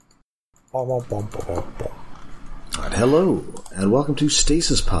Right, hello, and welcome to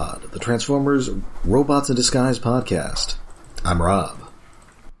Stasis Pod, the Transformers Robots in Disguise podcast. I'm Rob.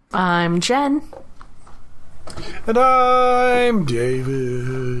 I'm Jen. And I'm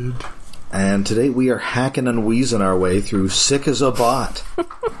David. And today we are hacking and wheezing our way through Sick as a Bot.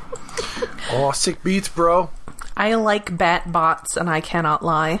 Oh, sick beats, bro. I like bat bots, and I cannot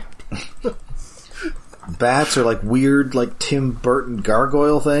lie. Bats are like weird, like Tim Burton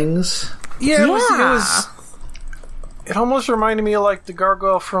gargoyle things. Yeah, it almost reminded me of like the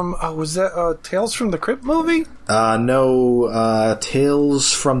gargoyle from, was that Tales from the Crypt movie? No,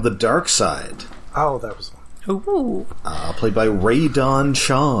 Tales from the Dark Side. Oh, that was one. Ooh. Played by Ray Don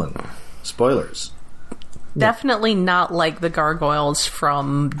Chong. Spoilers. Definitely not like the gargoyles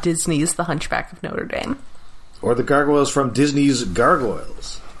from Disney's The Hunchback of Notre Dame. Or the gargoyles from Disney's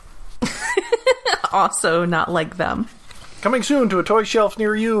Gargoyles. Also not like them. Coming soon to a toy shelf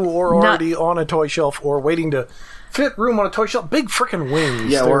near you, or already on a toy shelf, or waiting to fit room on a toy shelf. Big frickin'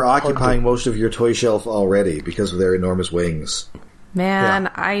 wings. Yeah, we're occupying most of your toy shelf already because of their enormous wings. Man,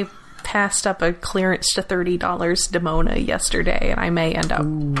 Yeah. I passed up a clearance to $30 Demona yesterday, and I may end up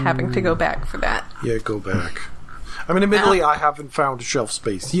having to go back for that. Yeah, go back. I mean, admittedly, I haven't found shelf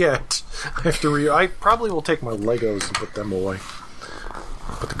space yet. I have to I probably will take my Legos and put them away.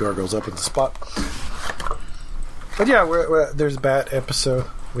 Put the gargoyles up in the spot. But yeah, there's a bat episode.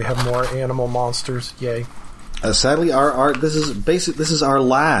 We have more animal monsters. Yay! Sadly, this is our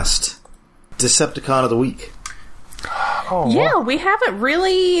last Decepticon of the week. Oh, Yeah, we haven't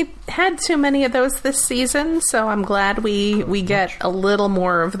really had too many of those this season, so I'm glad we get a little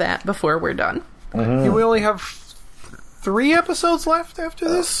more of that before we're done. We only have 3 episodes left after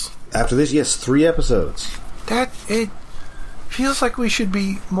this? After this, yes, 3 episodes. It feels like we should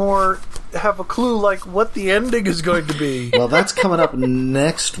be have a clue like what the ending is going to be. Well, that's coming up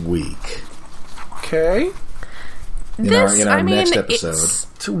next week. Okay. In our next episode.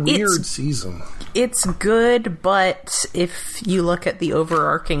 It's a weird season. It's good, but if you look at the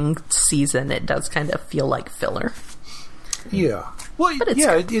overarching season, it does kind of feel like filler. Yeah. Well, But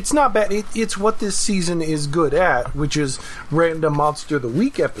it's not bad. It's what this season is good at, which is random Monster of the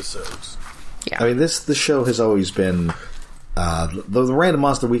Week episodes. Yeah. I mean, this show has always been... the random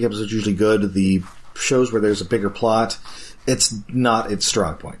Monster of the Week episode's usually good. The shows where there's a bigger plot, it's not its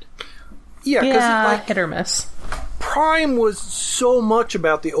strong point. Yeah, because hit or miss. Prime was so much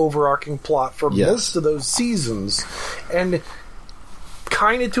about the overarching plot for most of those seasons, and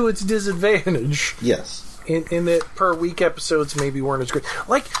kind of to its disadvantage. Yes. In that per week episodes maybe weren't as good.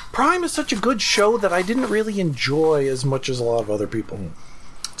 Like, Prime is such a good show that I didn't really enjoy as much as a lot of other people.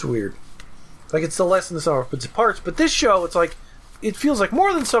 It's weird. Like, it's the less than the sum of its parts, but this show, it's like, it feels like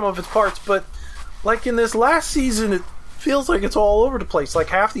more than some of its parts, but like in this last season, it feels like it's all over the place. Like,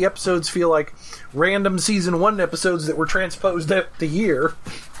 half the episodes feel like random season 1 episodes that were transposed at the year,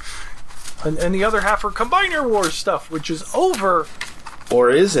 and the other half are Combiner Wars stuff, which is over. Or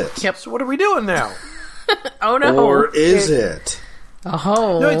is it? Yep. So what are we doing now? Oh no. Or is it?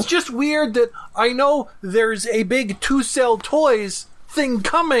 Oh. No, it's just weird that I know there's a big 2-cell toys thing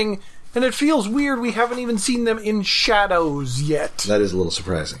coming, and it feels weird we haven't even seen them in shadows yet. That is a little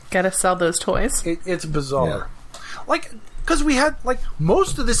surprising. Gotta sell those toys. It's bizarre. Like, because we had, like,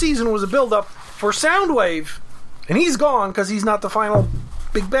 most of the season was a build-up for Soundwave, and he's gone because he's not the final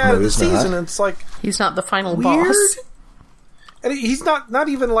big bad of the season, and it's like... He's not the final weird. boss. And he's not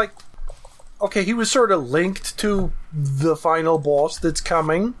even, like... Okay, he was sort of linked to the final boss that's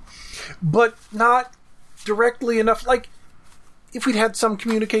coming, but not directly enough. Like, if we'd had some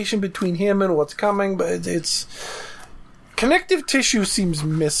communication between him and what's coming, but it's... Connective tissue seems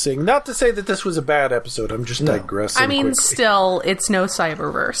missing. Not to say that this was a bad episode, I'm just digressing I mean, quickly. still, it's no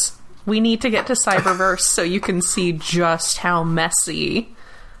Cyberverse. We need to get to Cyberverse so you can see just how messy...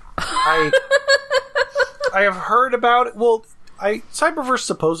 I have heard about it. Well... Cyberverse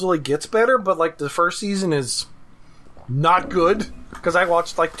supposedly gets better, but like the first season is not good because I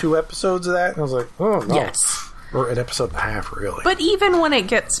watched like 2 episodes of that and I was like, oh no. Yes. Or an episode and a half, really. But even when it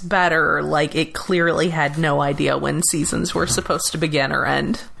gets better, like, it clearly had no idea when seasons were supposed to begin or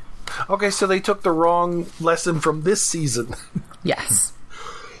end. Okay, so they took the wrong lesson from this season. Yes.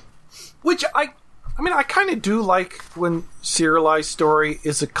 Which I kind of do like when serialized story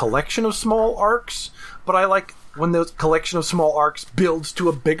is a collection of small arcs, but I like when the collection of small arcs builds to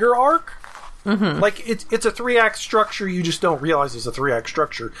a bigger arc. Mm-hmm. Like, it's a 3-act structure, you just don't realize it's a 3-act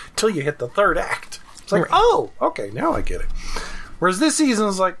structure till you hit the 3rd act. It's like, oh, okay, now I get it. Whereas this season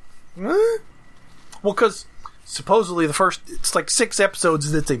is like, eh? Well, because supposedly the first, it's like 6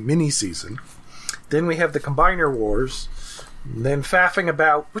 episodes that's a mini-season. Then we have the Combiner Wars, and then faffing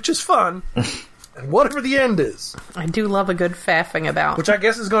about, which is fun, and whatever the end is. I do love a good faffing about. Which I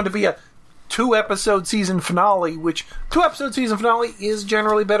guess is going to be a 2-episode season finale, which 2-episode season finale is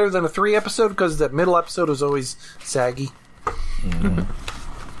generally better than a 3-episode because that middle episode is always saggy. Mm-hmm.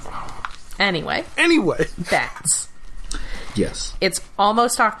 Anyway. Bats. Yes. It's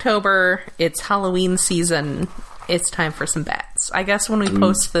almost October. It's Halloween season. It's time for some bats. I guess when we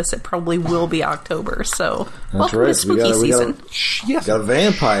post this, it probably will be October, so that's welcome right. to spooky season. Yes. Got a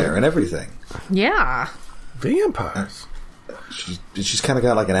vampire and everything. Yeah. Vampires. She's kind of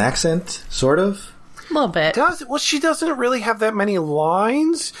got like an accent, sort of. A little bit. She doesn't really have that many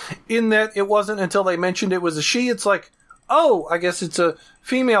lines, in that it wasn't until they mentioned it was a she. It's like, oh, I guess it's a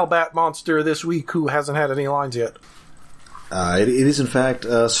female bat monster this week who hasn't had any lines yet. It is, in fact,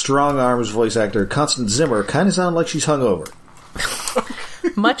 Strong Arm's voice actor, Constance Zimmer, kind of sound like she's hungover.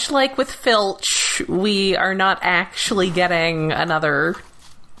 Much like with Filch, we are not actually getting another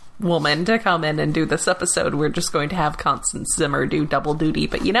woman to come in and do this episode. We're just going to have Constance Zimmer do double duty.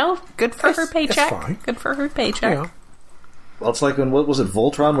 But, good for her paycheck. Fine. Good for her paycheck. Yeah. Well, it's like when, what was it,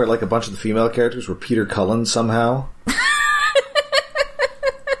 Voltron, where like a bunch of the female characters were Peter Cullen somehow?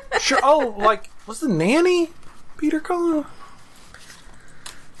 Sure. Oh, was the nanny Peter Cullen?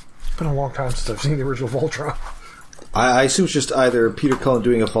 It's been a long time since I've seen the original Voltron. I assume it's just either Peter Cullen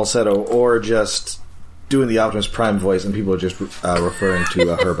doing a falsetto or just doing the Optimus Prime voice, and people are just referring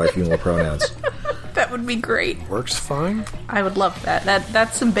to her by female pronouns. That would be great. Works fine. I would love that.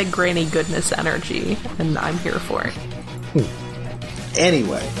 That's some big granny goodness energy, and I'm here for it.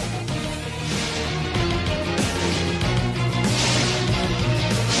 Anyway.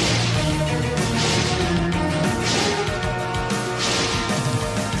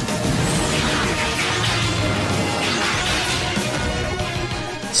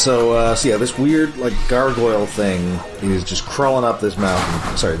 So yeah, this weird gargoyle thing is just crawling up this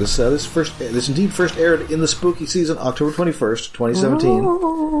mountain. Sorry, this indeed first aired in the spooky season, October 21st, 2017,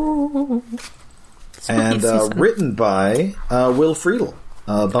 Ooh. and written by Will Friedle,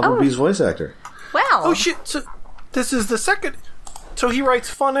 Bumblebee's voice actor. Wow. Oh shit! So this is the second. So he writes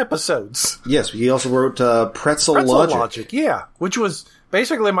fun episodes. Yes, he also wrote Pretzel Logic. Yeah, which was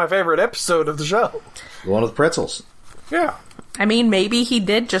basically my favorite episode of the show. The one with pretzels. Yeah. I mean, maybe he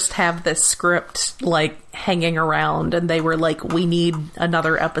did just have this script, hanging around, and they were like, we need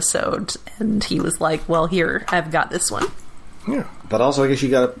another episode. And he was like, well, here, I've got this one. Yeah. But also, I guess you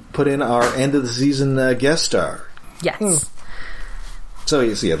got to put in our end-of-the-season guest star. Yes. So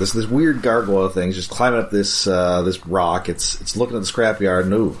yeah, this weird gargoyle thing is just climbing up this rock. It's looking at the scrapyard,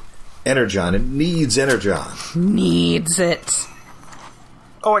 and ooh, Energon. It needs Energon. Needs it.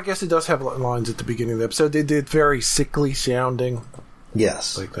 Oh, I guess it does have lines at the beginning of the episode. They did very sickly sounding.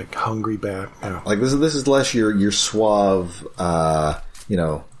 Yes. Like hungry bat. Yeah. Like this is less your suave,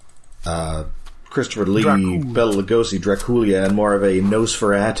 Christopher Lee, Dracula. Bela Lugosi, Draculia, and more of a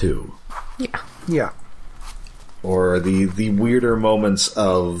Nosferatu. Yeah. Yeah. Or the weirder moments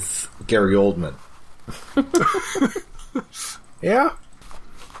of Gary Oldman. Yeah.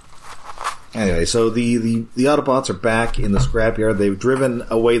 Anyway, so the Autobots are back in the scrapyard. They've driven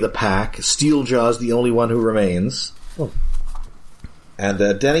away the pack. Steeljaw's the only one who remains. Oh.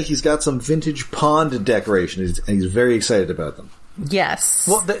 And Denny, he's got some vintage pond decorations, and he's very excited about them. Yes.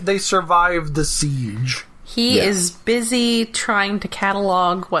 Well, they survived the siege. He is busy trying to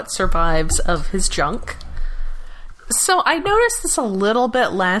catalog what survives of his junk. So I noticed this a little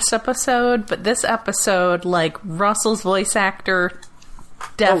bit last episode, but this episode, Russell's voice actor,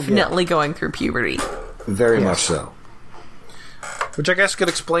 definitely going through puberty. Very much so. Which I guess could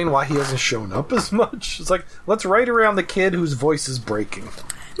explain why he hasn't shown up as much. It's like, let's write around the kid whose voice is breaking.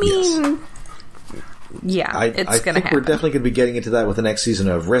 I mean, yeah, it's going to happen. I think we're definitely going to be getting into that with the next season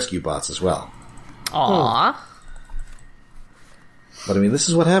of Rescue Bots as well. Aww. But I mean, this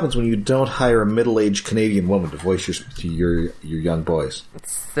is what happens when you don't hire a middle-aged Canadian woman to voice your young boys.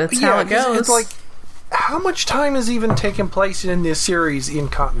 That's how it goes. It's like, how much time has even taken place in this series in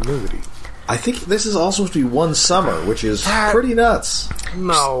continuity? I think this is all supposed to be one summer, which is pretty nuts.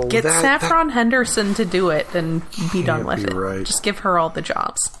 No. Get Saffron Henderson to do it and be done with it. Right. Just give her all the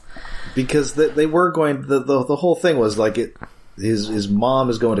jobs. Because they were going... The whole thing was his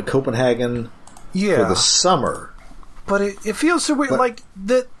mom is going to Copenhagen for the summer. But it feels so weird,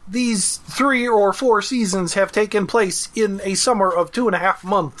 that these 3 or 4 seasons have taken place in a summer of 2.5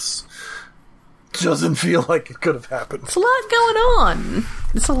 months. Doesn't feel like it could have happened. It's a lot going on.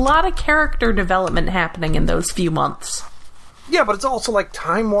 It's a lot of character development happening in those few months. Yeah, but it's also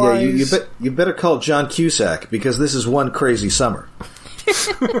time-wise... Yeah, you better call John Cusack, because this is one crazy summer.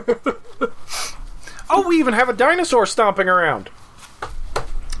 Oh, we even have a dinosaur stomping around.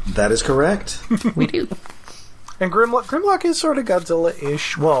 That is correct. We do. And Grimlock is sort of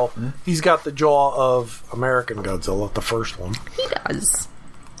Godzilla-ish. Well, he's got the jaw of American Godzilla, the first one. He does.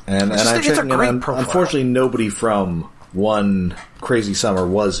 And just I'm think it's a checking great in. profile. Unfortunately, nobody from One Crazy Summer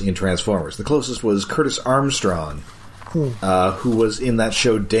was in Transformers. The closest was Curtis Armstrong, who was in that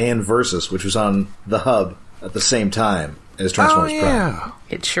show Dan Versus, which was on the Hub at the same time as Transformers Prime.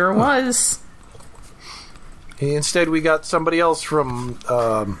 It sure was. Instead, we got somebody else from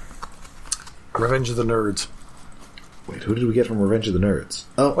Revenge of the Nerds. Wait, who did we get from Revenge of the Nerds?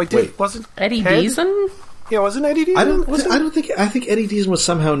 Oh, wait. Wasn't Eddie Ted? Deason? Yeah, wasn't Eddie Deason? I think Eddie Deason was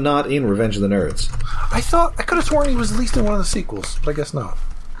somehow not in Revenge of the Nerds. I could have sworn he was at least in one of the sequels, but I guess not.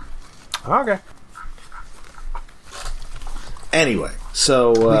 Okay. Anyway,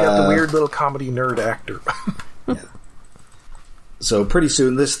 so... we got the weird little comedy nerd actor. Yeah. So pretty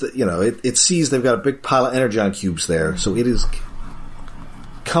soon, it sees they've got a big pile of energon cubes there, so it is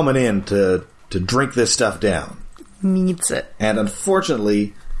coming in to drink this stuff down. Needs it. And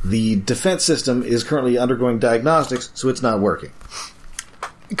unfortunately, the defense system is currently undergoing diagnostics, so it's not working.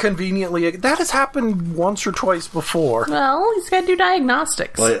 Conveniently, that has happened once or twice before. Well, he's got to do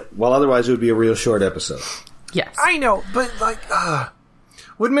diagnostics. Well, otherwise it would be a real short episode. Yes. I know, but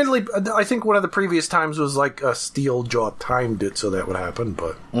admittedly, I think one of the previous times was like a steel jaw timed it so that would happen,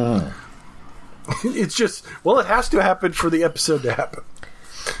 but it's just, it has to happen for the episode to happen.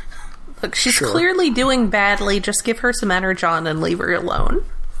 Look, she's clearly doing badly. Just give her some energon and leave her alone.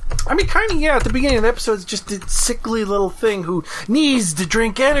 I mean, kind of, yeah, at the beginning of the episode, it's just a sickly little thing who needs to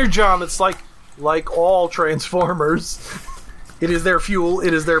drink energon. It's like all Transformers. It is their fuel,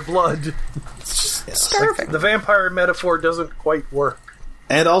 it is their blood. It's just perfect. The vampire metaphor doesn't quite work.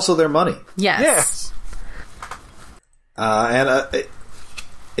 And also their money. Yes.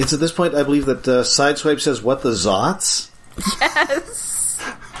 It's at this point, I believe, that Sideswipe says, "What the Zots?" Yes.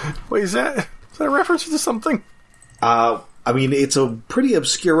 Wait, is that a reference to something? I mean, it's a pretty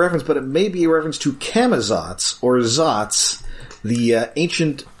obscure reference, but it may be a reference to Kamazots, or Zots, the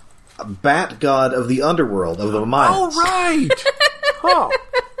ancient bat god of the underworld, of the Mayans. Oh, right! Oh.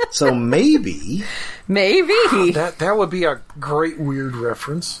 So maybe... Maybe. That would be a great weird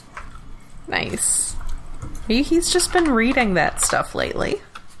reference. Nice. He's just been reading that stuff lately.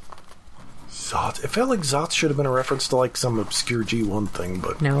 Zots. It felt like Zots should have been a reference to like some obscure G1 thing,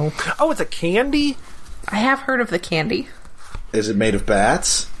 but... No. Oh, it's a candy? I have heard of the candy. Is it made of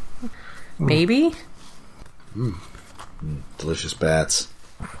bats? Maybe. Delicious bats.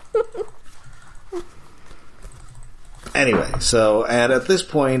 Anyway, and at this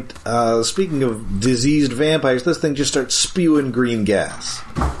point, speaking of diseased vampires, this thing just starts spewing green gas.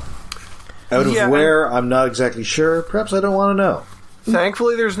 Out of where, I'm not exactly sure. Perhaps I don't want to know.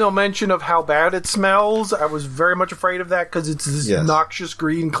 Thankfully, there's no mention of how bad it smells. I was very much afraid of that because it's this noxious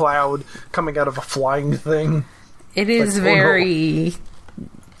green cloud coming out of a flying thing. It is very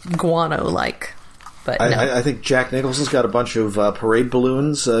guano-like, but no. I think Jack Nicholson's got a bunch of parade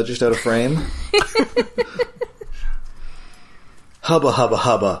balloons just out of frame. Hubba, hubba,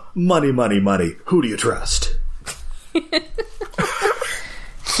 hubba. Money, money, money. Who do you trust?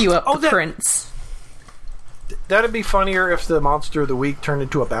 Cue up the prince. That'd be funnier if the monster of the week turned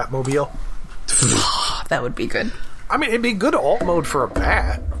into a Batmobile. That would be good. I mean, it'd be good alt mode for a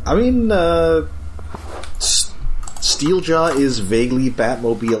bat. I mean, Steeljaw is vaguely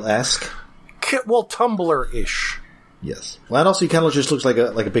Batmobile-esque. Well, Tumblr-ish. Yes. Well, and also he kind of just looks like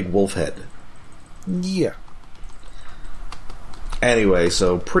a big wolf head. Yeah. Anyway,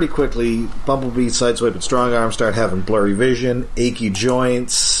 so pretty quickly, Bumblebee, Sideswipe, and Strongarm start having blurry vision, achy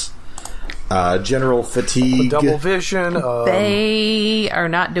joints, general fatigue. Double vision. They are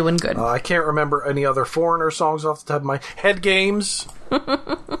not doing good. I can't remember any other Foreigner songs off the top of my head. Games.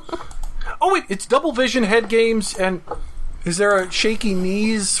 Oh, wait, it's Double Vision, Head Games, and is there a Shaky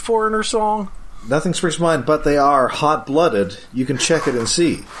Knees Foreigner song? Nothing springs to mind, but they are hot-blooded. You can check it and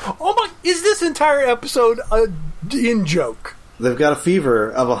see. Oh my, is this entire episode a in-joke? They've got a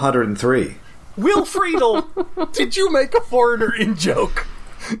fever of 103. Will Friedle, did you make a Foreigner in-joke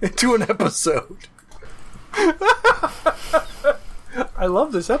into an episode? I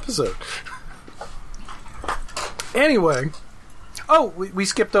love this episode. Anyway... Oh, we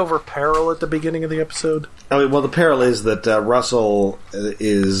skipped over Peril at the beginning of the episode. Oh, well, the peril is that Russell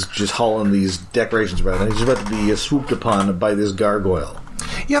is just hauling these decorations around, and he's about to be swooped upon by this gargoyle.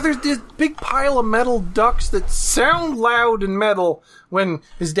 Yeah, there's this big pile of metal ducks that sound loud and metal when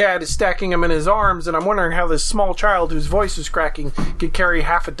his dad is stacking them in his arms, and I'm wondering how this small child whose voice is cracking could carry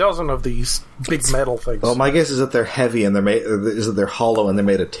half a dozen of these big metal things. Well, my guess is that they're heavy and they're hollow and they're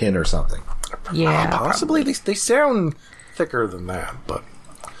made of tin or something. Yeah, possibly. They sound thicker than that, but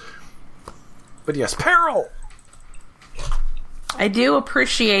yes, Peril! I do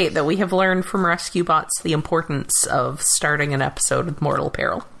appreciate that we have learned from Rescue Bots the importance of starting an episode with mortal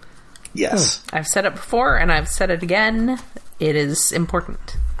peril. Yes. I've said it before, and I've said it again. It is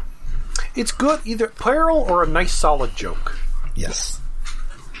important. It's good, either peril or a nice solid joke. Yes.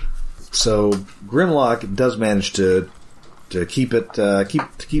 So Grimlock does manage to keep the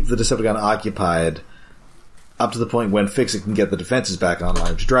Decepticon occupied up to the point when Fix-It can get the defenses back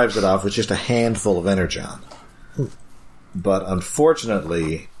online, which drives it off with just a handful of energon. But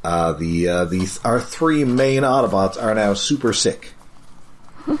unfortunately, our three main Autobots are now super sick.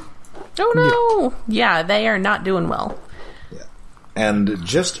 Oh no! Yeah, they are not doing well. Yeah. And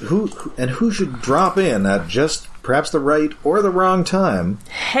who should drop in at just perhaps the right or the wrong time?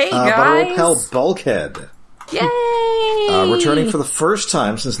 Hey guys! But old pal Bulkhead. Yay! Returning for the first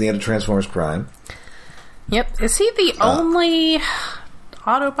time since the end of Transformers Prime. Yep. Is he the only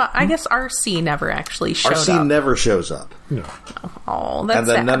Autobot? I guess RC never actually showed up. RC never shows up. No. Oh, that's and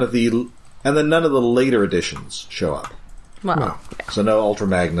then sad. none of the later editions show up. Well, No. yeah. So no Ultra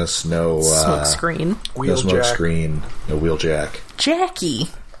Magnus, no Smoke screen. no smoke screen, no Wheeljack. Jackie.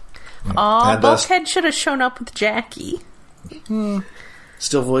 Oh, And, Bulkhead should have shown up with Jackie.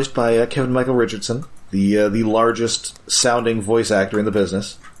 Still voiced by Kevin Michael Richardson, the largest sounding voice actor in the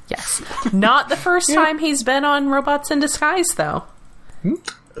business. Yes. Not the first time he's been on Robots in Disguise, though.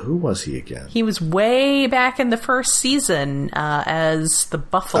 Who was he again? He was way back in the first season as the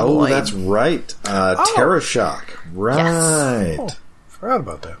Buffalo. Oh, that's right. Terror Shock. Right. Yes. Oh, forgot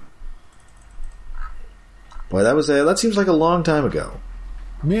about that. Boy, that seems like a long time ago.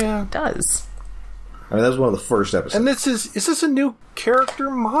 Yeah. It does. I mean, that was one of the first episodes. And is this a new character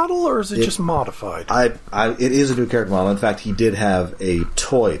model, or is it just modified? It is a new character model. In fact, he did have a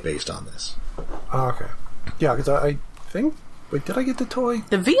toy based on this. Oh, okay. Yeah, because I think... Wait, did I get the toy?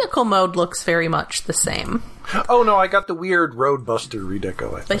 The vehicle mode looks very much the same, Oh, no, I got the weird Roadbuster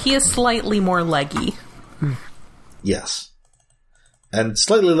redeco, I think. but he is slightly more leggy. Yes. And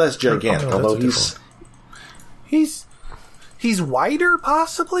slightly less gigantic, Oh, no, although that's He's wider,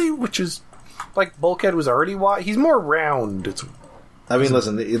 possibly, which is... Like, Bulkhead was already wide. He's more round. I mean,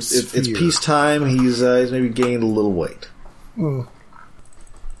 listen, it's peacetime. He's maybe gained a little weight.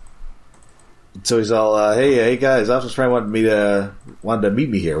 So he's all, hey guys, Optimus Prime wanted to meet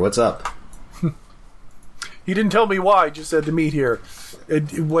me here. What's up? He didn't tell me why, just said to meet here.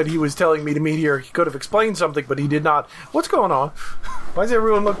 When he was telling me to meet here, he could have explained something, but he did not. What's going on? Why does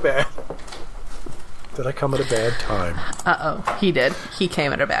everyone look bad? Did I come at a bad time? Uh-oh, he did. He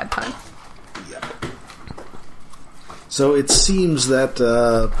came at a bad time. So it seems that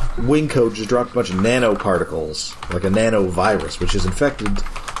Wingcoat just dropped a bunch of nanoparticles, like a nanovirus, which has infected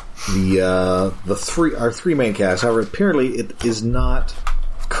our three main cast. However, apparently it is not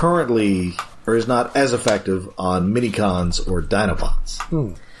currently, or is not as effective on Minicons or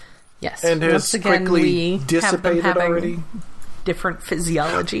Dinobots. Yes. And has once again, quickly we dissipated have them having already? different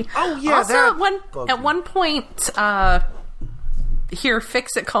physiology. Oh, yeah, Also, that at one point, here,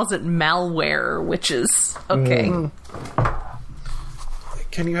 Fix-It calls it malware, which is okay.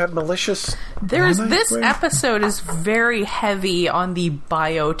 Can you have malicious... This episode is very heavy on the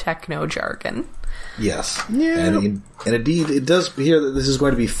biotechno jargon. Yes. Yeah. And indeed, it does appear that this is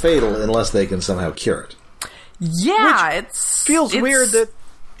going to be fatal unless they can somehow cure it. Yeah, Feels weird that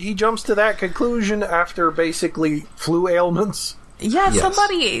he jumps to that conclusion after basically flu ailments. Yeah,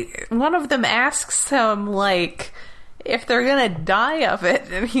 Yes. one of them asks him, like, if they're gonna die of it,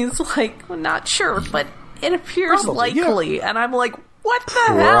 and he's like, well, not sure, but it appears Probably, likely. yeah. And I'm like, what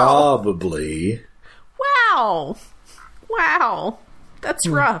the hell? Probably. Wow. That's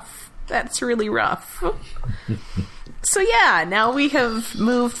rough. That's really rough. So yeah, now we have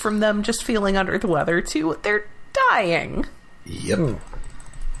moved from them just feeling under the weather to they're dying. Yep.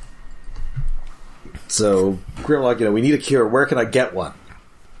 So, Grimlock, we need a cure. Where can I get one?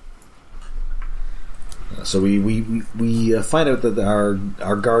 So we find out that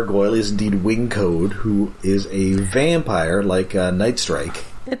our gargoyle is indeed Wingcode, who is a vampire like Nightstrike.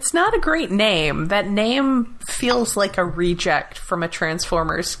 It's not a great name. That name feels like a reject from a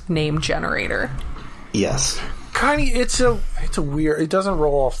Transformers name generator. Yes. It's a weird... It doesn't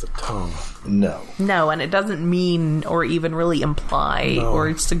roll off the tongue. No. No, and it doesn't mean or even really imply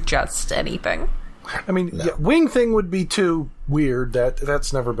or suggest anything. I mean, yeah, Wing Thing would be too weird.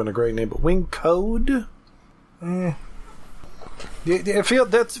 That's never been a great name. But Wing Code? It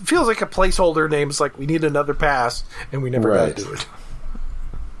feels like a placeholder name. It's like, we need another pass, and we never got to do it.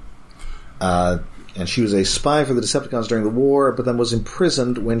 And she was a spy for the Decepticons during the war, but then was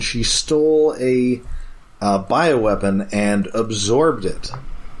imprisoned when she stole a bioweapon and absorbed it,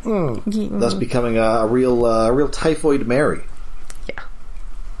 thus becoming a real Typhoid Mary. Yeah.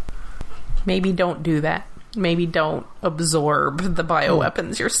 Maybe don't do that. Maybe don't absorb the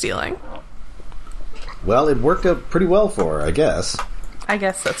bioweapons you're stealing. Well, it worked out pretty well for her, I guess. I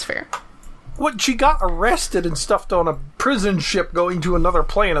guess that's fair. What, she got arrested and stuffed on a prison ship going to another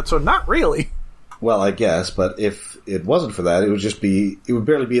planet, so not really. Well, I guess, but if it wasn't for that, it would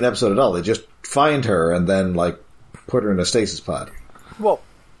barely be an episode at all. They just find her and then, put her in a stasis pod. Well,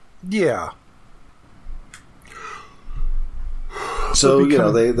 yeah. So,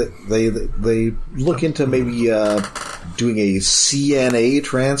 they look into maybe doing a CNA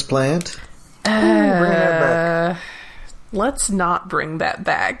transplant. Bring that back. Let's not bring that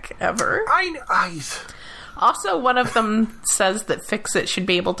back, ever. Also, one of them says that Fix-It should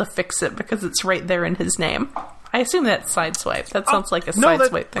be able to fix it because it's right there in his name. I assume that's Sideswipe. That sounds like a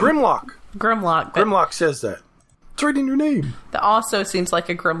Sideswipe thing. Grimlock. Grimlock Says that. It's right in your name. That also seems like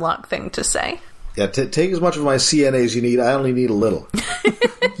a Grimlock thing to say. Yeah, take as much of my CNA as you need. I only need a little.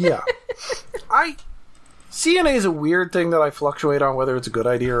 Yeah. CNA is a weird thing that I fluctuate on whether it's a good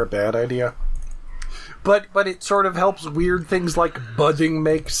idea or a bad idea. But it sort of helps weird things like budding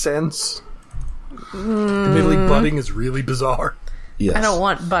make sense. Admittedly, budding is really bizarre. Yes. I don't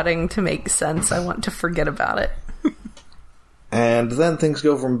want budding to make sense. I want to forget about it. And then things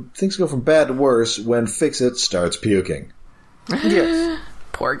go from bad to worse when Fix-It starts puking. Yes.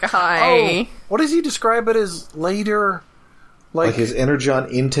 Poor guy. Oh, what does he describe it as later? Like his energon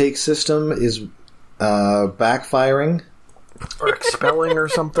intake system is backfiring? Or expelling or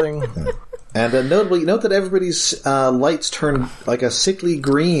something. And notably, note that everybody's lights turn like a sickly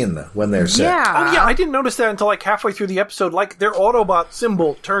green when they're sick. Yeah. Oh, yeah, I didn't notice that until halfway through the episode. Their Autobot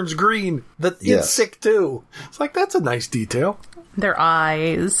symbol turns green. It's sick, too. It's that's a nice detail. Their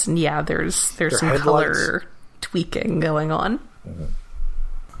eyes. Yeah, there's some headlights. color tweaking going on. Mm-hmm.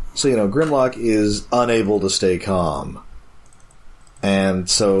 So, Grimlock is unable to stay calm. And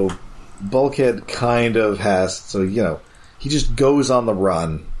so Bulkhead kind of has... So, he just goes on the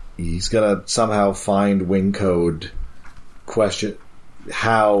run. He's gonna somehow find wing code, question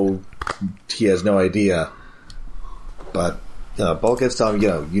how, he has no idea. But, Bulkhead's telling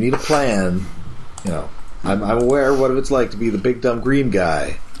him, you need a plan. I'm aware of what it's like to be the big dumb green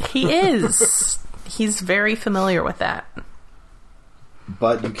guy. He is. He's very familiar with that.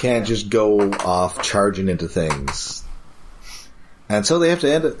 But you can't just go off charging into things. And so they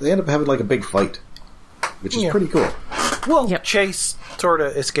end up having a big fight, which is pretty cool. Well, Chase, sort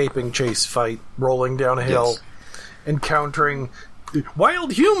of escaping Chase fight, rolling down a hill, encountering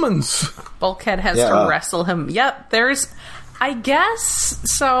wild humans. Bulkhead has to wrestle him. Yep, I guess,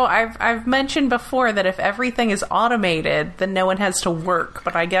 so I've mentioned before that if everything is automated, then no one has to work,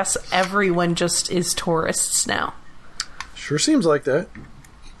 but I guess everyone just is tourists now. Sure seems like that.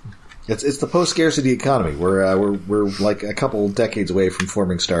 It's the post-scarcity economy. We're a couple decades away from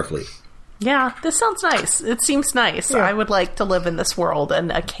forming Starfleet. Yeah, this sounds nice. It seems nice. Yeah. I would like to live in this world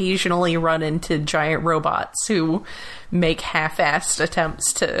and occasionally run into giant robots who make half-assed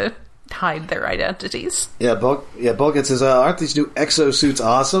attempts to hide their identities. Yeah, Bulkhead says, aren't these new exosuits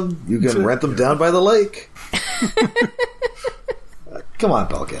awesome? You can rent them down by the lake. Come on,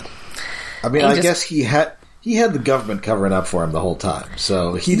 Bulkhead. I mean, I guess he had the government covering up for him the whole time,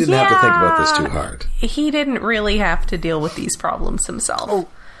 so he didn't have to think about this too hard. He didn't really have to deal with these problems himself. Oh,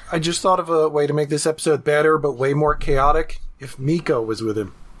 I just thought of a way to make this episode better, but way more chaotic, if Miko was with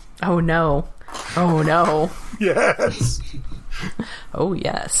him. Oh, no. Oh, no. Yes. Oh,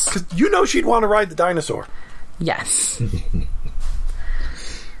 yes. Because she'd want to ride the dinosaur. Yes.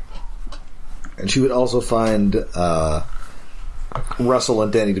 And she would also find Russell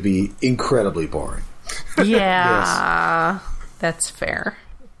and Danny to be incredibly boring. Yeah. Yes. That's fair.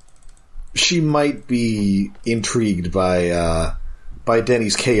 She might be intrigued by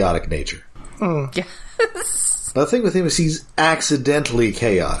Denny's chaotic nature. Yes. But the thing with him is he's accidentally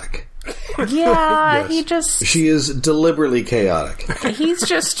chaotic. Yeah, yes. She is deliberately chaotic. He's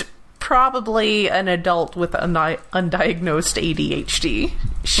just probably an adult with undiagnosed ADHD.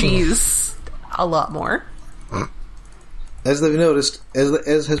 She's a lot more. As they've noticed,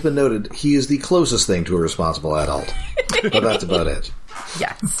 as has been noted, he is the closest thing to a responsible adult. But that's about it.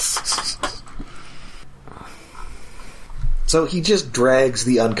 Yes. So he just drags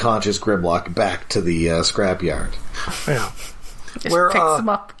the unconscious Grimlock back to the scrapyard. Yeah. Just picks him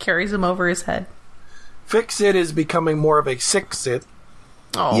up, carries him over his head. Fix-It is becoming more of a Sick-Sit.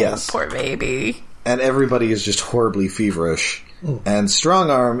 Oh, yes. Poor baby. And everybody is just horribly feverish. and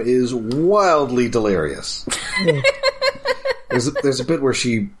Strongarm is wildly delirious. There's a bit where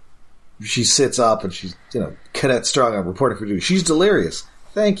she sits up and she's, Cadet Strongarm reporting for duty. She's delirious.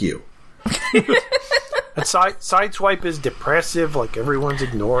 Thank you. And Sideswipe is depressive, like everyone's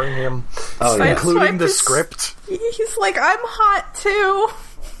ignoring him, Sideswipe including the script. He's like, I'm hot too.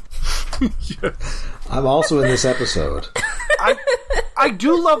 I'm also in this episode. I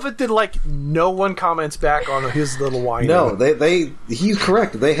do love it that no one comments back on his little whining. No, he's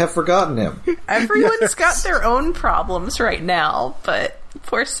correct. They have forgotten him. Everyone's got their own problems right now, but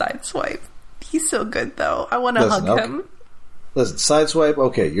poor Sideswipe. He's so good though. I want to hug him. Listen, Sideswipe,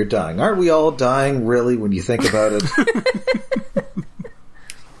 okay, you're dying. Aren't we all dying, really, when you think about it?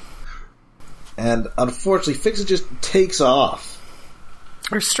 And unfortunately, Fix-It just takes off.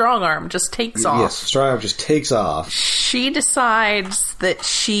 Or Strongarm just takes off. Yes, Strongarm just takes off. She decides that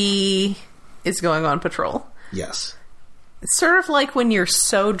she is going on patrol. Yes. It's sort of like when you're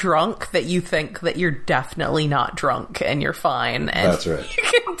so drunk that you think that you're definitely not drunk and you're fine. And that's right. You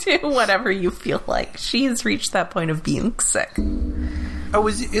can do whatever you feel like. She has reached that point of being sick. Oh,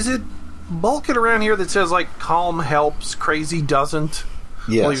 is it Bulkhead around here that says, calm helps, crazy doesn't?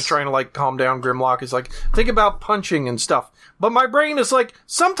 Yes. While he's trying to, calm down Grimlock. He's like, think about punching and stuff. But my brain is like,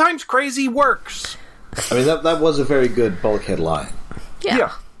 sometimes crazy works. I mean, that was a very good Bulkhead line.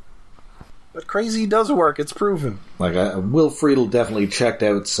 Yeah. But crazy does work, it's proven. Will Friedle definitely checked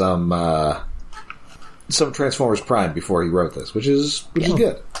out some Transformers Prime before he wrote this, which is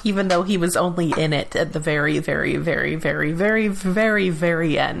good. Even though he was only in it at the very, very, very, very, very, very,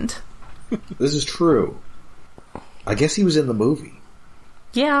 very end. This is true. I guess he was in the movie.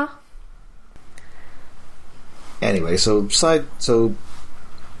 Yeah. Anyway, so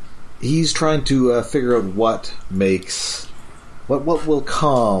he's trying to figure out what will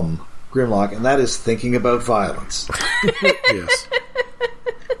calm Grimlock, and that is thinking about violence. Yes.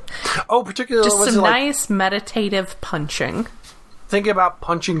 Oh, particularly just some nice meditative punching. Thinking about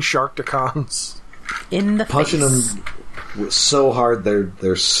punching Sharkticons in the punching face. them so hard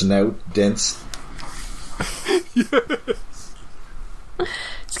their snout dents. Just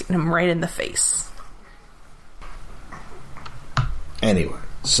getting him right in the face. Anyway,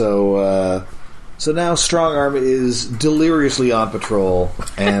 so now Strongarm is deliriously on patrol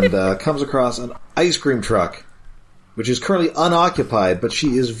and comes across an ice cream truck, which is currently unoccupied, but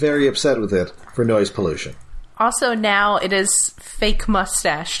she is very upset with it for noise pollution. Also, now it is fake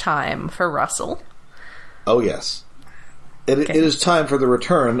mustache time for Russell. Oh, yes. It is time for the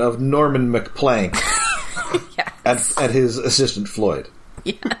return of Norman McPlank Yes. and his assistant Floyd.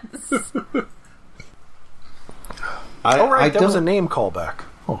 Yes. That was a name callback.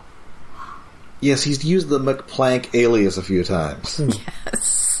 Oh. Yes, he's used the McPlank alias a few times.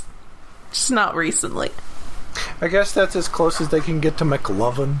 Yes. Just not recently. I guess that's as close as they can get to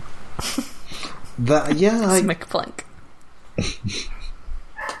McLovin. McPlank.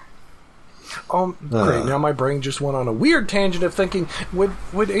 Great. Now my brain just went on a weird tangent of thinking,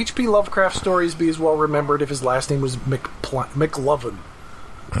 would H.P. Lovecraft stories be as well remembered if his last name was McLovin?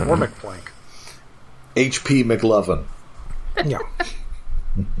 Or McPlank. H.P. McLovin. Yeah.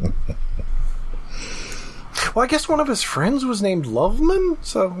 Well, I guess one of his friends was named Loveman,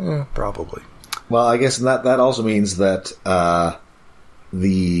 so probably. Well, I guess that also means that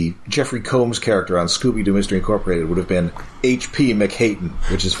the Jeffrey Combs character on Scooby-Doo Mystery Incorporated would have been H.P. McHayton,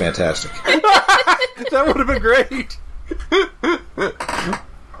 which is fantastic. That would have been great.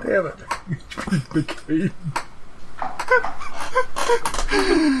 Damn it. H.P. McHayton.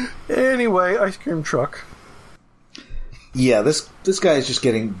 Anyway, ice cream truck. Yeah, this guy is just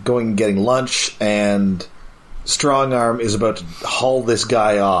getting lunch, and Strongarm is about to haul this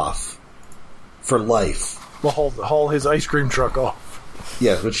guy off for life. We'll haul his ice cream truck off.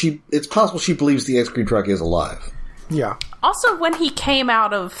 Yes, but it's possible she believes the ice cream truck is alive. Yeah. Also, when he came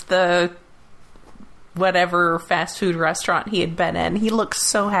out of the whatever fast food restaurant he had been in, he looked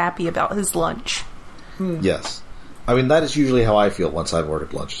so happy about his lunch. Yes. I mean, that is usually how I feel once I've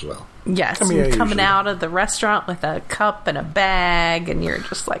ordered lunch as well. Yes, coming out of the restaurant with a cup and a bag, and you're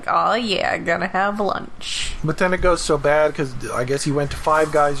just like, oh yeah, gonna have lunch. But then it goes so bad, because I guess he went to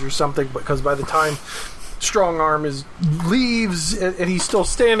Five Guys or something, because by the time Strongarm leaves, and he's still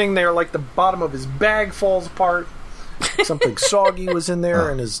standing there, like the bottom of his bag falls apart. Something soggy was in there,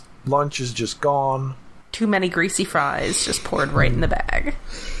 and his lunch is just gone. Too many greasy fries just poured right in the bag.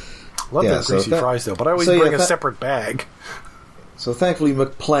 Love those greasy fries, though, but I always bring a separate bag. So thankfully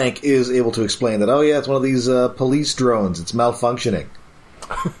McPlank is able to explain that, it's one of these police drones. It's malfunctioning.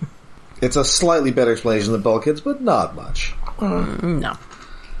 It's a slightly better explanation than Bulkhead's, but not much. No.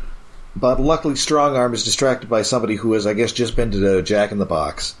 But luckily, Strongarm is distracted by somebody who has, I guess, just been to Jack in the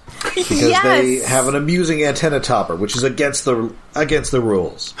Box. Because they have an amusing antenna topper, which is against the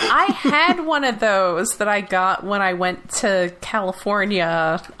rules. I had one of those that I got when I went to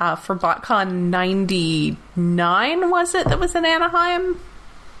California for BotCon 99, was it? That was in Anaheim?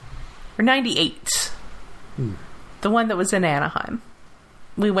 Or 98. The one that was in Anaheim.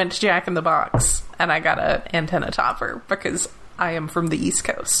 We went to Jack in the Box, and I got an antenna topper because I am from the East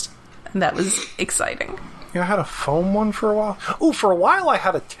Coast. And that was exciting. Yeah, I had a foam one for a while. Oh, for a while I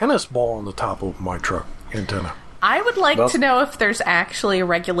had a tennis ball on the top of my truck antenna. I would like to know if there's actually a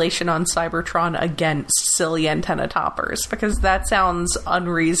regulation on Cybertron against silly antenna toppers, because that sounds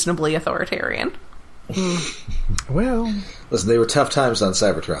unreasonably authoritarian. Well... Listen, they were tough times on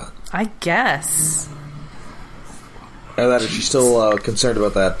Cybertron. I guess. And that is, she's still concerned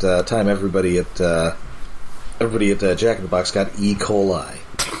about that time everybody at Jack in the Box got E. coli.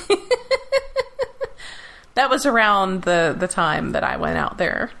 That was around the time that I went out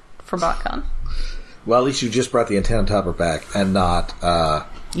there for BotCon. Well, at least you just brought the antenna topper back and not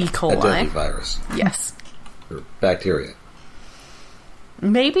E. coli. a deadly virus. Yes. Or bacteria.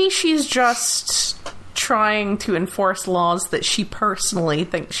 Maybe she's just trying to enforce laws that she personally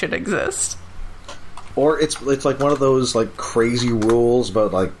thinks should exist. Or it's like one of those like crazy rules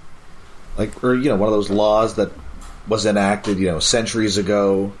about like or one of those laws that was enacted centuries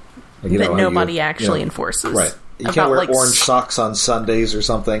ago. Like, that nobody actually enforces. Right. You can't wear orange socks on Sundays or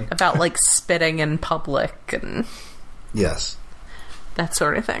something. About, spitting in public and... Yes. That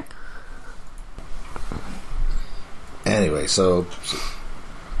sort of thing. Anyway, so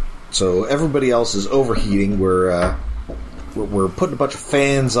everybody else is overheating. We're putting a bunch of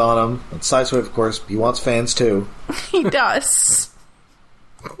fans on him. And Sideswipe, of course, he wants fans too. He does.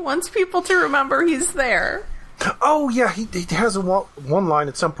 Wants people to remember he's there. Oh, yeah, he has one line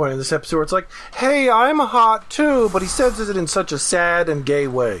at some point in this episode where it's like, hey, I'm hot too, but he says it in such a sad and gay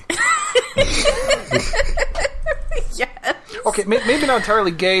way. Yes. Okay, maybe not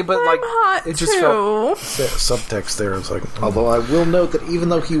entirely gay, but I'm hot it just too. felt subtext there. It's like, Although I will note that even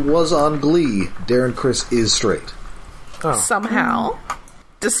though he was on Glee, Darren Criss is straight. Oh. Somehow.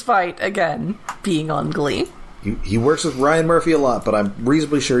 Despite, again, being on Glee. He works with Ryan Murphy a lot, but I'm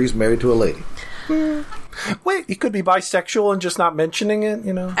reasonably sure he's married to a lady. Wait, he could be bisexual and just not mentioning it,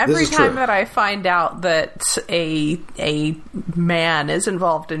 Every time that I find out that a man is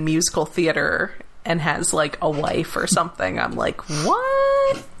involved in musical theater and has, a wife or something, I'm like,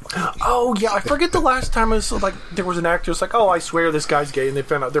 what? Oh, yeah, I forget the last time there was an actor who's like, oh, I swear this guy's gay, and they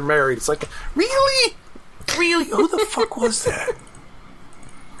found out they're married. It's like, really? Really? Who the fuck was that?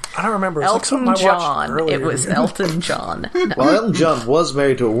 I don't remember. It's Elton John. It was Elton John. No. Well, Elton John was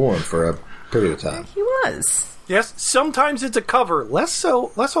married to a woman for a period of time. He was. Yes, sometimes it's a cover. Less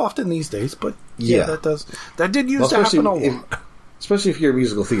often these days, but yeah. That did used to happen a lot. Especially if you're a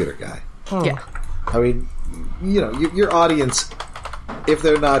musical theater guy. Yeah. I mean, your audience, if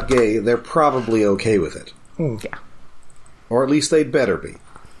they're not gay, they're probably okay with it. Yeah. Or at least they'd better be.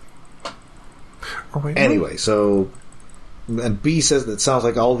 Anyway, and B says that it sounds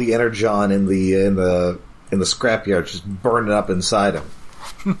like all the energon in the scrapyard just burning up inside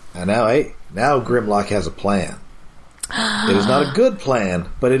him. And now Grimlock has a plan. It is not a good plan,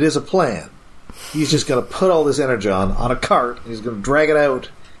 but it is a plan. He's just going to put all this energon on a cart, and he's going to drag it out,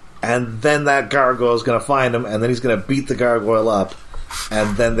 and then that gargoyle is going to find him, and then he's going to beat the gargoyle up,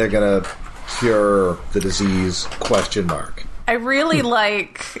 and then they're going to cure the disease, ? I really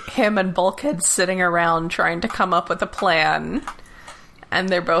like him and Bulkhead sitting around trying to come up with a plan, and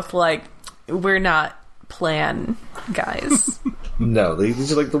they're both like, we're not plan guys. No,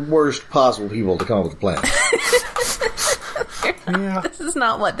 these are the worst possible people to come up with a plan. Yeah. This is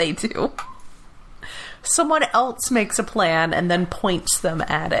not what they do. Someone else makes a plan and then points them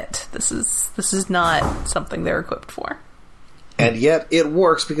at it. This is not something they're equipped for. And yet it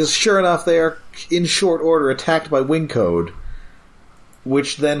works, because sure enough they are in short order attacked by Wingcode,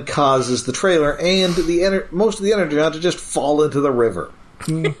 which then causes the trailer and most of the energy to just fall into the river.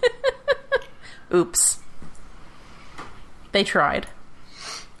 Oops. They tried.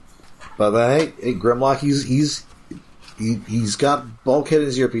 But hey, Grimlock, he's got Bulkhead in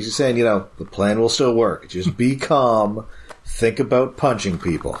his earpiece. He's saying, the plan will still work. Just be calm. Think about punching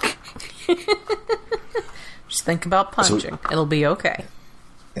people. Just think about punching. It'll be okay.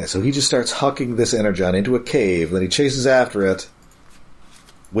 Yeah, so he just starts hucking this energon into a cave. Then he chases after it.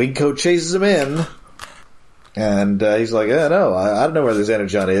 Wingcoat chases him in. And he's like, no, I don't know where this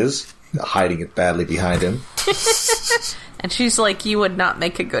energon is. Hiding it badly behind him. And she's like, you would not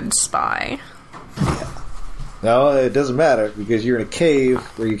make a good spy. Yeah. No, it doesn't matter, because you're in a cave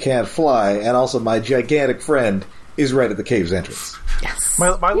where you can't fly, and also my gigantic friend is right at the cave's entrance. Yes.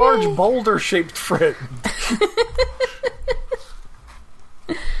 My large boulder-shaped friend.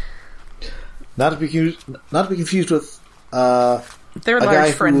 Not to be confused with Their a large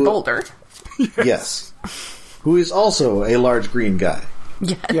guy friend who- Boulder. yes, who is also a large green guy.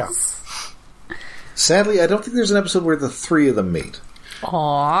 Yes. Yeah. Sadly, I don't think there's an episode where the three of them meet.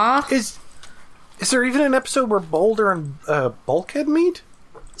 Aww. Is there even an episode where Boulder and Bulkhead meet?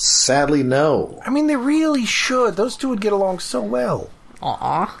 Sadly, no. I mean, they really should. Those two would get along so well.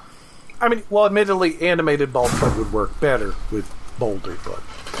 Aww. I mean, well, admittedly, animated Bulkhead would work better with Boulder, but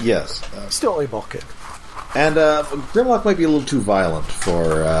Yes. still a Bulkhead. And Grimlock might be a little too violent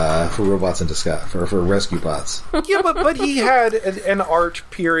for robots in disguise, for rescue bots. Yeah, but he had an art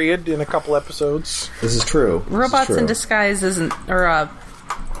period in a couple episodes. This is true. Robots in Disguise isn't, or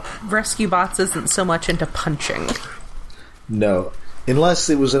Rescue Bots isn't so much into punching. No. Unless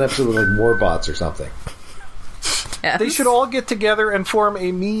it was an episode with, like, more bots or something. Yes. They should all get together and form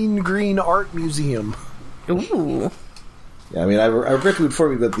a mean green art museum. Ooh. Yeah, I mean, I regret to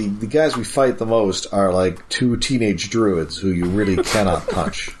inform you that the guys we fight the most are, like, two teenage druids who you really cannot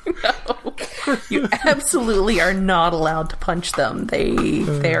punch. No. You absolutely are not allowed to punch them.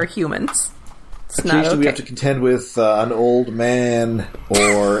 They are humans. It's not Occasionally okay. we have to contend with an old man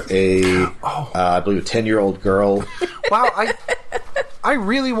or I believe a 10-year-old girl. Wow, I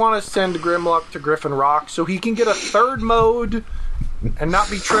really want to send Grimlock to Griffin Rock so he can get a third mode and not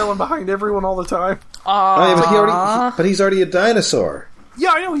be trailing behind everyone all the time. Oh, yeah, but he's already a dinosaur.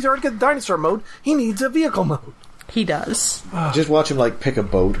 Yeah, I know, he's already got the dinosaur mode. He needs a vehicle mode. He does. Just watch him, like, pick a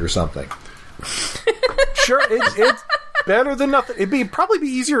boat or something. Sure, it's better than nothing. It'd probably be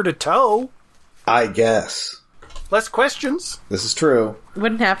easier to tow. I guess. Less questions. This is true.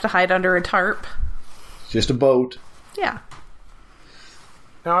 Wouldn't have to hide under a tarp. Just a boat. Yeah.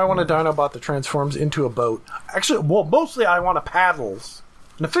 Now I want a Dinobot that transforms into a boat. Actually, well, mostly I want a paddles.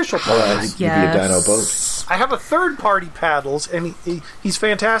 An official paddles. He'd be a dino boat. I have a third-party paddles, and he's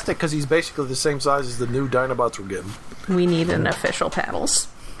fantastic because he's basically the same size as the new Dinobots we're getting. We need an official paddles.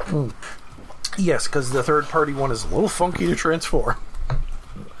 Yes, because the third-party one is a little funky to transform.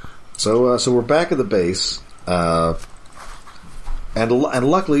 So we're back at the base, and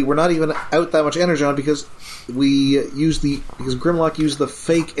luckily we're not even out that much energon because because Grimlock used the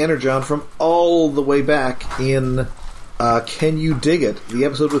fake energon from all the way back in Can You Dig It, the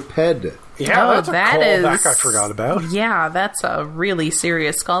episode with Ped. Yeah, Oh, that's a that callback is- I forgot about. Yeah, that's a really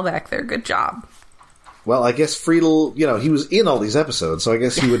serious callback there. Good job. Well, I guess Friedel, he was in all these episodes, so I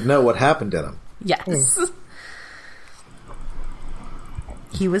guess he would know what happened in them. Yes.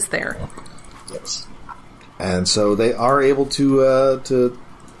 He was there. Yes. And so they are able to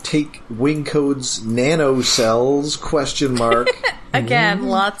take Wingcode's nano cells, ? Again,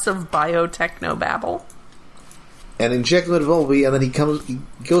 lots of biotechno babble. And inject them into Bumblebee, and then he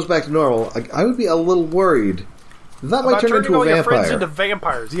goes back to normal. I would be a little worried. That might About turn turning into all a your friends vampire. into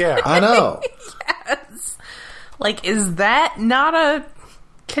vampires, yeah. I know. Yes. Like, is that not a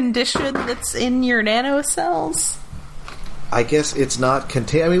condition that's in your nanocells? I guess it's not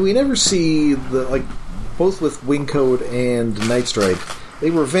contained. I mean, we never see both with Wingcode and Nightstrike, they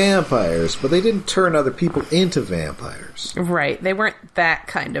were vampires, but they didn't turn other people into vampires. Right. They weren't that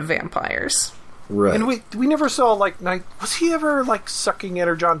kind of vampires. Right. And we never saw, was he ever, sucking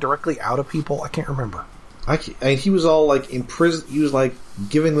Energon directly out of people? I can't remember. I mean, he was all, in prison. He was,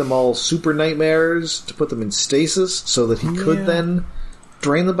 giving them all super nightmares to put them in stasis so that he could then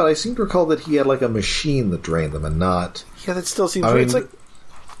drain them, but I seem to recall that he had, a machine that drained them and not... Yeah, that still seems I weird. mean- It's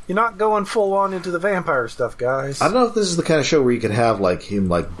you're not going full on into the vampire stuff, guys. I don't know if this is the kind of show where you could have, him,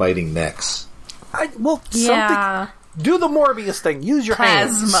 biting necks. Yeah. Something... Do the Morbius thing. Use your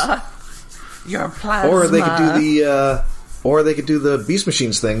hands. Plasma. Your plasma. Or they could do the Beast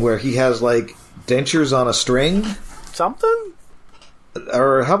Machines thing where he has, dentures on a string. Something?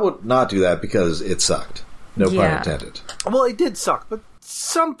 Or how about not do that because it sucked? No pun Yeah. intended. Well, it did suck, but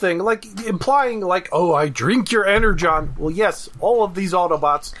something, implying, oh, I drink your Energon. Well, yes, all of these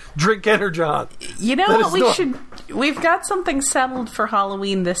Autobots drink Energon. You know That what is we not- should... We've got something settled for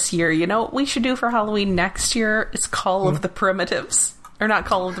Halloween this year. You know what we should do for Halloween next year? Is Call of the Primitives. Or not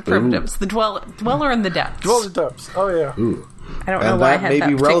Call of the Primitives. The Dweller in the Depths. Dwell the Dubs. Oh, yeah. Ooh. I don't know And why I that had may that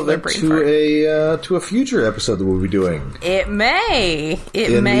be particular relevant brain fart. to a future episode that we'll be doing. It may.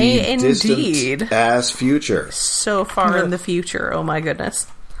 It In may the indeed. distant ass future. So far in the future. Oh my goodness.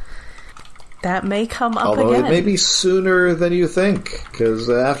 That may come up Although again. it may be sooner than you think, because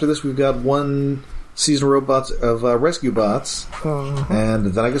after this we've got one season of Rescue Bots, and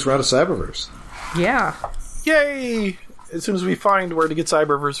then I guess we're out of Cyberverse. Yeah. Yay! As soon as we find where to get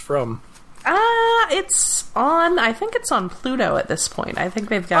Cyberverse from. I think it's on Pluto at this point. I think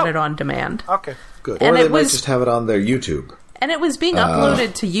they've got it on demand. Okay, good. Or they might just have it on their YouTube. And it was being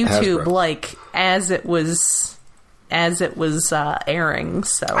uploaded to YouTube as it was airing.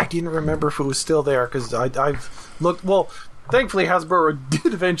 So I didn't remember if it was still there because I've looked. Well, thankfully Hasbro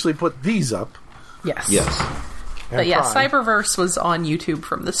did eventually put these up. Yes. But yeah, Cyberverse was on YouTube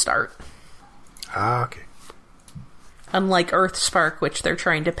from the start. Okay. Unlike Earthspark, which they're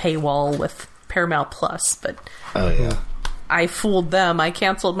trying to paywall with Paramount Plus, but I fooled them. I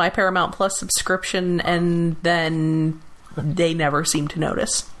canceled my Paramount Plus subscription, and then they never seemed to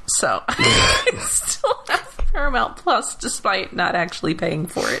notice. So I still have Paramount Plus, despite not actually paying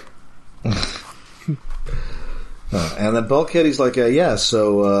for it. And then Bulkhead, he's like,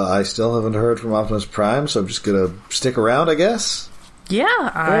 so I still haven't heard from Optimus Prime, so I'm just going to stick around, I guess?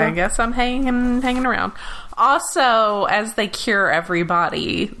 Yeah, I guess I'm hanging around. Also, as they cure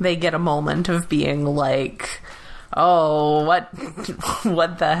everybody, they get a moment of being like, oh, what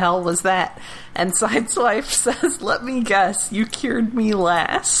the hell was that? And Sideswipe says, let me guess, you cured me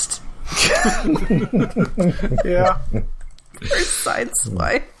last. Yeah. Poor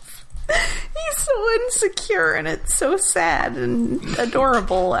Sideswipe. He's so insecure, and it's so sad and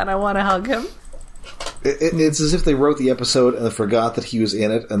adorable, and I want to hug him. It's as if they wrote the episode and they forgot that he was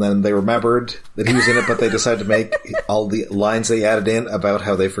in it, and then they remembered that he was in it, but they decided to make all the lines they added in about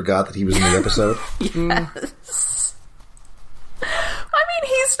how they forgot that he was in the episode. Yes. I mean,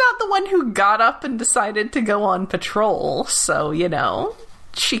 he's not the one who got up and decided to go on patrol, so,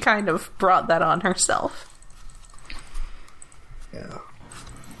 she kind of brought that on herself. Yeah.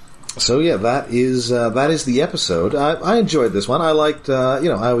 So yeah, that is the episode. I enjoyed this one. I liked, I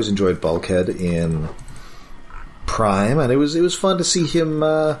always enjoyed Bulkhead in Prime, and it was fun to see him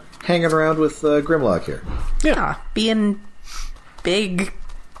hanging around with Grimlock here. Yeah, being big,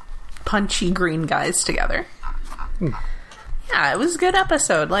 punchy green guys together. Yeah, it was a good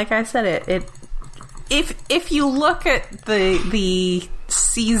episode. Like I said, if you look at the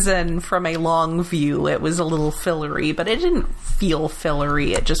season from a long view, it was a little fillery, but it didn't feel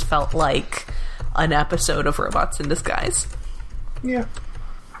fillery. It just felt like an episode of Robots in Disguise. Yeah.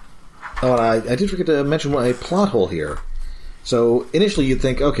 Oh, and I did forget to mention a plot hole here. So initially you'd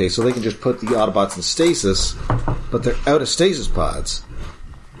think, okay, so they can just put the Autobots in stasis, but they're out of stasis pods.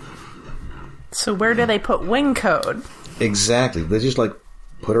 So where do they put Wing Code? Exactly. They just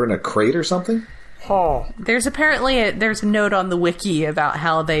put her in a crate or something? Oh. There's apparently there's a note on the wiki about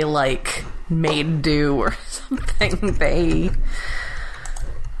how they made do or something.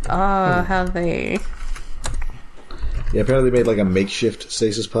 How they... Yeah, apparently they made a makeshift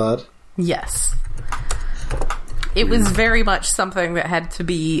stasis pod. Yes. It was very much something that had to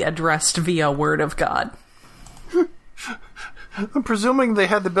be addressed via word of God. I'm presuming they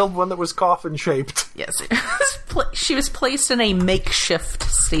had to build one that was coffin-shaped. Yes. She was placed in a makeshift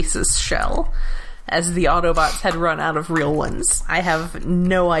stasis shell, as the Autobots had run out of real ones. I have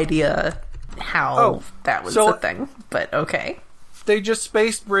no idea how that was a thing, but okay. They just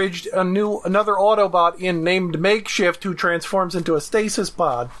space-bridged another Autobot named Makeshift who transforms into a stasis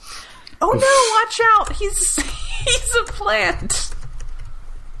pod. Oh no, watch out! He's a plant.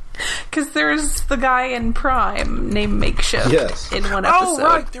 Because there's the guy in Prime named Makeshift in one episode. Oh,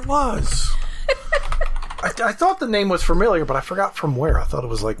 right, there was. I thought the name was familiar, but I forgot from where. I thought it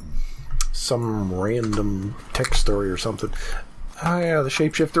was some random tech story or something. Oh yeah, the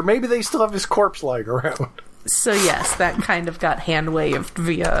shapeshifter. Maybe they still have his corpse lying around. So yes, that kind of got hand-waved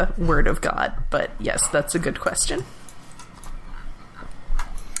via word of God. But yes, that's a good question.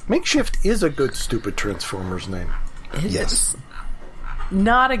 Makeshift is a good stupid Transformers name. It is.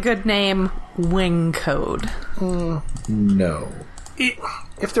 Not a good name, Wing Code. No.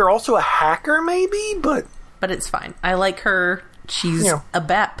 If they're also a hacker, maybe, but it's fine. I like her. She's a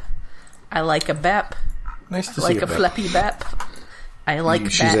BEP. I like a BEP. Nice to see like a flippy BEP. I like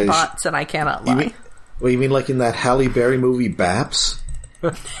BATbots, and I cannot lie. You mean like in that Halle Berry movie, Baps?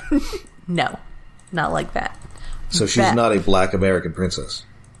 No, not like that. So she's not a black American princess?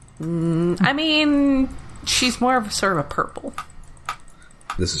 I mean, she's more of sort of a purple.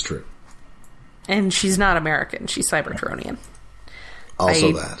 This is true. And she's not American. She's Cybertronian.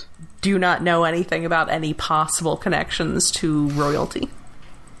 Also I do not know anything about any possible connections to royalty.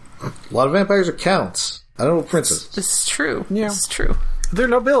 A lot of vampires are counts. I don't know princesses. This is true. Yeah. This is true. They're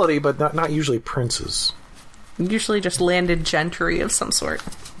nobility, but not usually princes. Usually just landed gentry of some sort.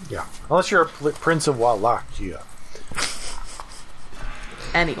 Yeah. Unless you're a prince of Wallachia.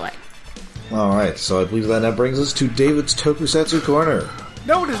 Anyway. Alright, so I believe that now brings us to David's Tokusatsu Corner.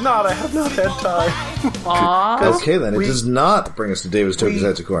 No, it is not. I have not had time. Aww. Okay, then. It does not bring us to David's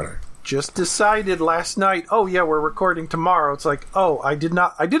Tokusatsu Corner. Just decided last night, oh yeah, we're recording tomorrow. It's like, oh, I did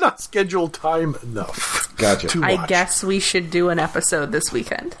not schedule time enough. Gotcha. To watch. I guess we should do an episode this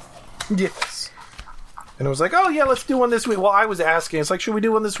weekend. Yes. And it was like, oh yeah, let's do one this week. Well, I was asking, it's like, should we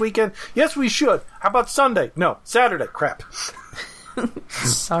do one this weekend? Yes, we should. How about Sunday? No, Saturday. Crap.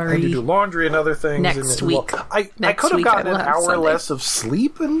 Sorry. I need to do laundry and other things. Next week. Well, I could have gotten an hour less of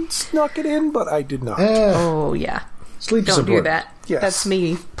sleep and snuck it in, but I did not. Oh, yeah. Sleep Don't do that. Yes. That's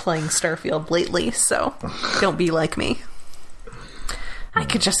me playing Starfield lately, so don't be like me. I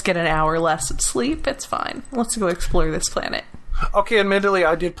could just get an hour less of sleep. It's fine. Let's go explore this planet. Okay, admittedly,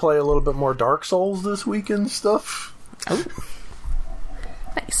 I did play a little bit more Dark Souls this week and stuff. Oh.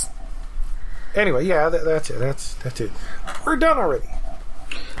 Nice. Anyway, yeah, that's it. That's it. We're done already.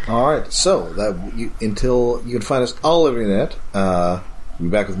 All right, so until you can find us all over the internet, we'll be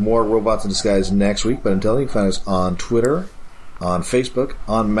back with more Robots in Disguise next week. But until then, you can find us on Twitter, on Facebook,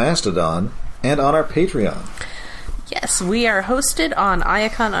 on Mastodon, and on our Patreon. Yes, we are hosted on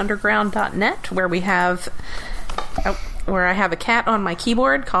iaconunderground.net, where we have... where I have a cat on my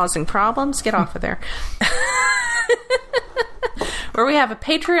keyboard causing problems. Get off of there. Where we have a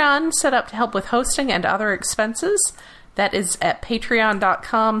Patreon set up to help with hosting and other expenses. That is at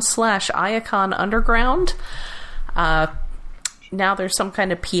patreon.com/iaconunderground. Now there's some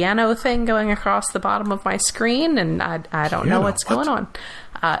kind of piano thing going across the bottom of my screen, and I don't know what's going on.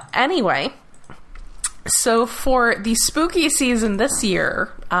 Anyway, so for the spooky season this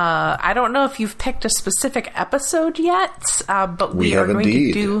year, I don't know if you've picked a specific episode yet, but we are going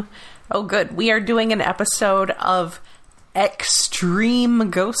to do... Oh, good. We are doing an episode of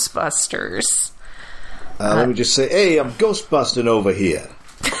Extreme Ghostbusters. Let me just say, hey, I'm ghostbusting over here.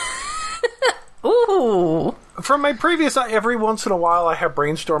 Ooh. From my previous, every once in a while I have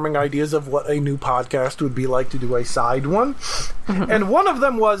brainstorming ideas of what a new podcast would be like to do a side one. And one of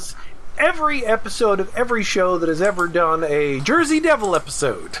them was every episode of every show that has ever done a Jersey Devil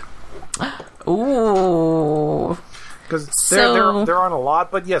episode. Ooh. Because they're on a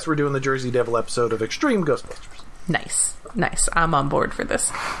lot, but yes, we're doing the Jersey Devil episode of Extreme Ghostbusters. Nice. I'm on board for this.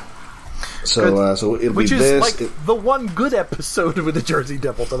 So it'll Which be is this. like the one good episode with the Jersey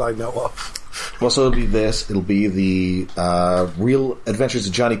Devil that I know of. Well, so it'll be this. It'll be the Real Adventures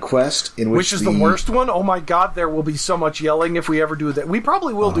of Johnny Quest, which is the worst one. Oh my god, there will be so much yelling if we ever do that. We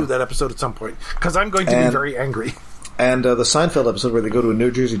probably will do that episode at some point, because I'm going to be very angry. And the Seinfeld episode where they go to a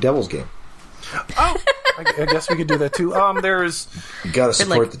New Jersey Devils game. Oh, I guess we could do that too. There's... You gotta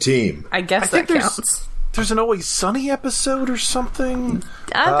support the team. I guess that counts. There's an Always Sunny episode or something.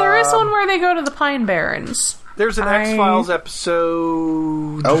 There is one where they go to the Pine Barrens. There's an X-Files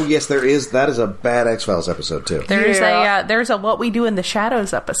episode. Oh, yes, there is. That is a bad X-Files episode, too. There's a What We Do in the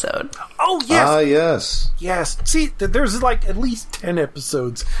Shadows episode. Oh, yes. Yes. Yes. See, there's like at least 10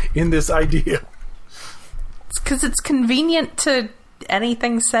 episodes in this idea. It's because it's convenient to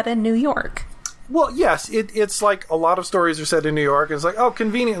anything set in New York. Well, yes, it's like a lot of stories are set in New York, and it's like, oh,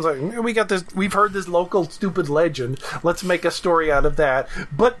 convenient. It's like, we got this, we've heard this local stupid legend, let's make a story out of that.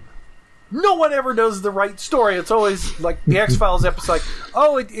 But no one ever does the right story. It's always like the X-Files episode, like,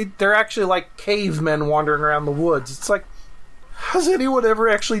 oh, they're actually like cavemen wandering around the woods. It's like, has anyone ever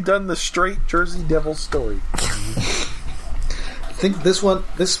actually done the straight Jersey Devil story? I think this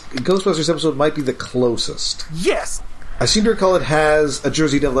Ghostbusters episode might be the closest. Yes! I seem to recall it has a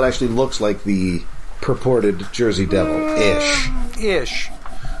Jersey Devil that actually looks like the purported Jersey Devil-ish. Ish.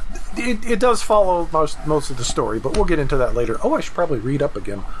 It does follow most of the story, but we'll get into that later. Oh, I should probably read up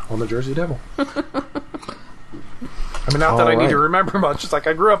again on the Jersey Devil. I mean, not that I need to remember much. It's like,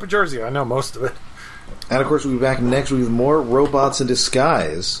 I grew up in Jersey. I know most of it. And, of course, we'll be back next week with more Robots in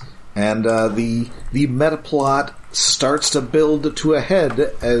Disguise. And the meta plot starts to build to a head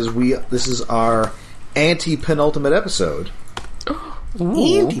as this is our anti-penultimate episode.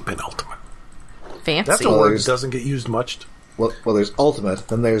 Anti-penultimate. Fancy. That's a word that doesn't get used much. Well, there's ultimate,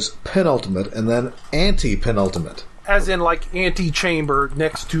 then there's penultimate, and then anti-penultimate. As in, like, anti-chamber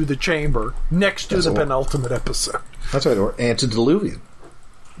next to the chamber, next to the penultimate episode. That's right, or antediluvian.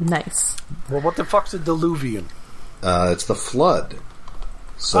 Nice. Well, what the fuck's a diluvian? It's the flood.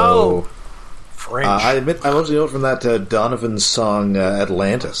 So, French. I admit, I mostly know it from that Donovan song,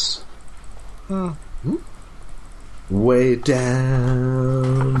 Atlantis. Way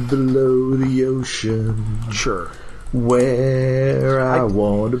down below the ocean. Sure. Where I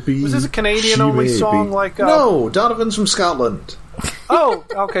want to be. Was this a Canadian-only song? Like no, Donovan's from Scotland. Oh,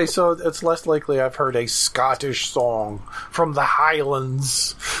 okay, so it's less likely I've heard a Scottish song from the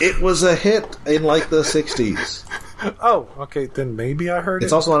Highlands. It was a hit in, like, the 60s. Oh, okay, then maybe I heard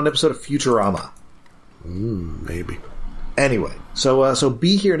It's also on an episode of Futurama. Maybe. Anyway, so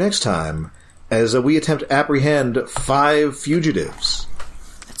be here next time as we attempt to apprehend 5 fugitives.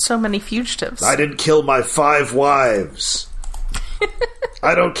 So many fugitives. I didn't kill my 5 wives.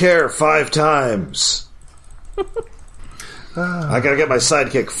 I don't care 5 times. I gotta get my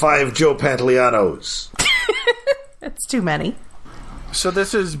sidekick 5 Joe Pantolianos. It's too many. So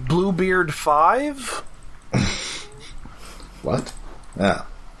this is Bluebeard 5? What? Ah.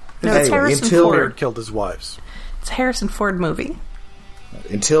 No, it's Harrison Ford. Beard killed his wives. It's a Harrison Ford movie.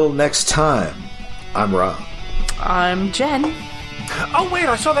 Until next time, I'm Rob. I'm Jen. Oh, wait,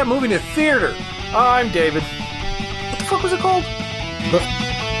 I saw that movie in the theater. I'm David. What the fuck was it called? The